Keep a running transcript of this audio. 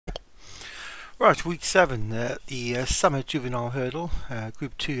Right, week 7, the summer juvenile hurdle,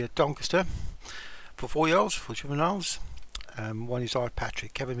 group 2 at Doncaster, for 4-year-olds, for juveniles. One is Art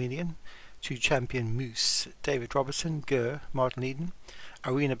Patrick, Kevin Median. 2 champion Moose, David Robertson, Gurr, Martin Eden.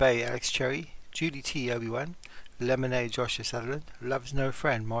 Arena Bay, Alex Cherry. Julie T, Obi-Wan. Lemonade, Joshua Sutherland. Loves No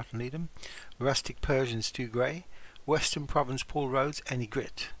Friend, Martin Eden. Rustic Persian, Stu Gray. Western Province, Paul Rhodes, Any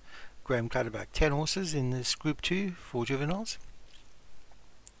Grit. Graham Clutterback. 10 horses in this group 2 for juveniles.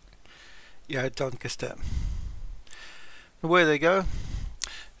 Yeah, Doncaster. Where they go,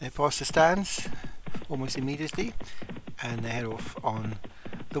 they pass the stands almost immediately and they head off on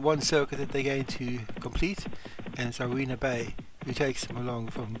the one circuit that they're going to complete, and it's Arena Bay who takes them along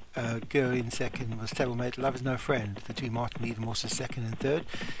from Gurr in second, was stablemate Loves No Friend, the 2 Martin Eden horses second and third.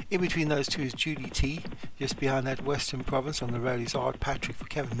 In between those two is Julie T. Just behind that, Western Province. On the road is Art Patrick for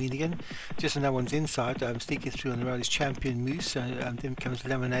Kevin Meanigan. Just on that one's inside, sneaking through on the road is Champion Moose, and then comes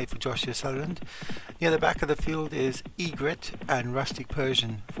Lemonade for Joshua Sutherland. Near the back of the field is Egret, and Rustic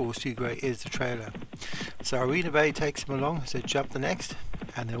Persian for Stu Gray is the trailer. So Arena Bay takes them along, so jump the next,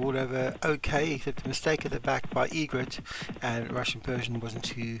 and they're all over okay, except a mistake at the back by Egret, and Russian Persian wasn't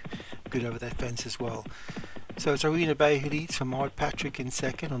too good over that fence as well. So it's Arena Bay who leads from Art Patrick in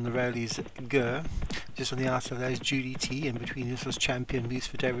second. On the rail is Gurr. Just on the outside of that is Julie T. In between this was Champion Moose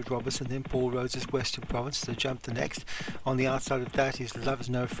for David Robertson. Then Paul Rhodes is Western Province. So jump the next. On the outside of that is Loves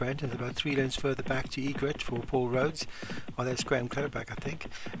No Friend. And about 3 lengths further back to Egret for Paul Rhodes. Oh, that's Graham Clutterback, I think.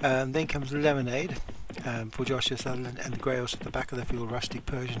 Then comes Lemonade for Joshua Sutherland. And the grey horse at the back of the field, Rustic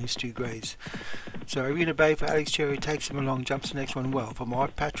Persian, is 2 greys. So Arena Bay for Alex Cherry takes him along, jumps the next one well. From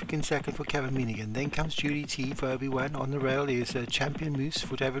Art Patrick in second for Kevin Meanigan. Then comes Julie T for Obi-Wan. On the rail is Champion Moose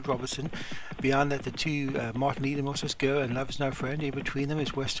for David Robertson. Beyond that, the 2 Martin Eden horses, Gurr and Loves No Friend. In between them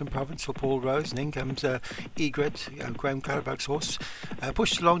is Western Province for Paul Rose. And then comes Egret, Graham Clutterback's horse.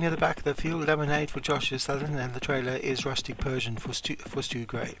 Pushed along near the back of the field, Lemonade for Joshua Sutherland. And the trailer is Rustic Persian for Stu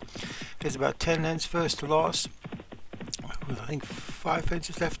Gray. There's about 10 lengths first to last, with I think 5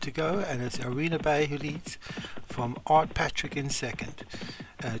 fences left to go, and it's Arena Bay who leads from Art Patrick in second.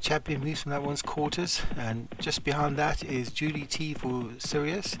 Champion Moose from that one's quarters, and just behind that is Julie T for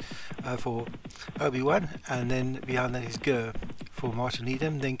Sirius for Obi-Wan, and then behind that is Gurr for Martin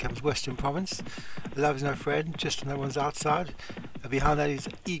Eden. Then comes Western Province, Loves No Friend, just on that one's outside. Behind that is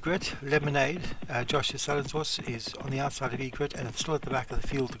Egret, Lemonade. Joshua Sutherland's horse is on the outside of Egret, and still at the back of the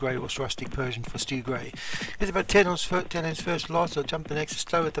field, the grey horse Rustic Persian for Stu Gray. There's about 10 lengths first last, so jump the next.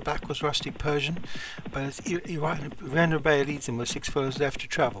 Slow at the back was Rustic Persian, but it's Arena Bay leads him with 6 furlongs left to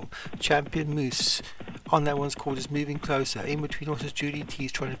travel. Champion Moose on that one's quarters, moving closer. In between horses, Julie T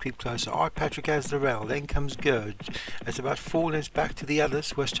is trying to creep closer. Art Patrick has the rail. Then comes Gurr. It's about 4 lengths back to the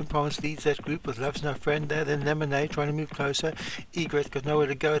others. Western Province leads that group with Loves No Friend there. Then Lemonade trying to move closer. Egret got nowhere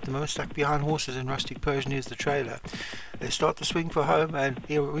to go at the moment, stuck behind horses, and Rustic Persian is the trailer. They start the swing for home, and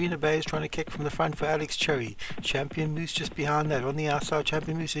Arena Bay is trying to kick from the front for Alex Cherry. Champion Moose just behind that. On the outside,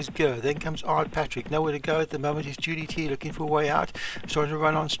 Champion Moose is Gurr. Then comes Art Patrick. Nowhere to go at the moment is Julie T looking for a way out. Starting to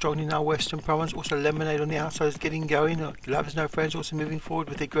run on strongly now, Western Province. Also Lemonade on the outside is getting going. Loves No Friends also moving forward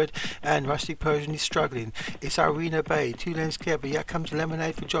with Egret, and Rustic Persian is struggling. It's Arena Bay, 2 lengths clear, but here comes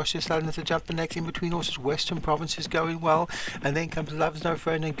Lemonade for Joshua Sutherland to jump the next. In between horses, Western Province is going well, and then comes Loves No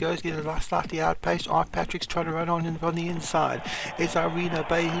Friend, and Gurr's getting slightly outpaced. Art Patrick's trying to run on the inside. It's Arena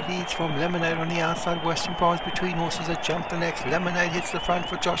Bay who leads from Lemonade on the outside. Western Province between horses that jump the next. Lemonade hits the front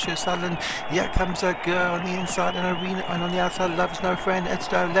for Joshua Sutherland. Here comes a Gurr on the inside, and Arena, and on the outside Loves No Friend.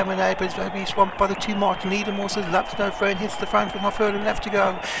 It's Lemonade, but it's going to be swamped by the 2 Martin Eden horses. Loves No Friend hits the front with not further left to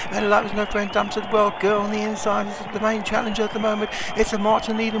go, and Loves No Friend dumps it well. Gurr on the inside is the main challenger at the moment. It's a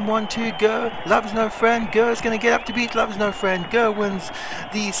Martin Eden 1-2. Gurr, Loves No Friend. Gurr's going to get up to beat Loves No Friend. Gurr wins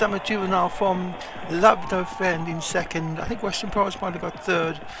the summer juvenile from Loves No Friend in second. I think Western Province might have got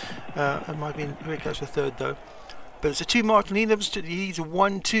third. It might have been very close to third though. But it's a 2 Martin Edens. He's a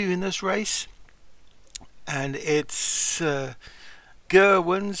 1-2 in this race, and it's Gurr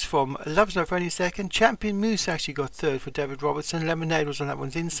wins from Loves No Friend in second. Champion Moose actually got third for David Robertson. Lemonade was on that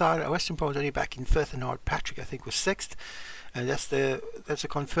one's inside. Western Province only back in fifth, and Art Patrick I think was 6th. And that's a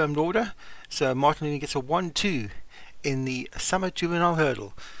confirmed order. So Martin Eden gets a 1-2 in the summer juvenile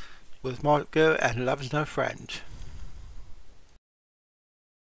hurdle with Mark Gurr and Loves No Friend.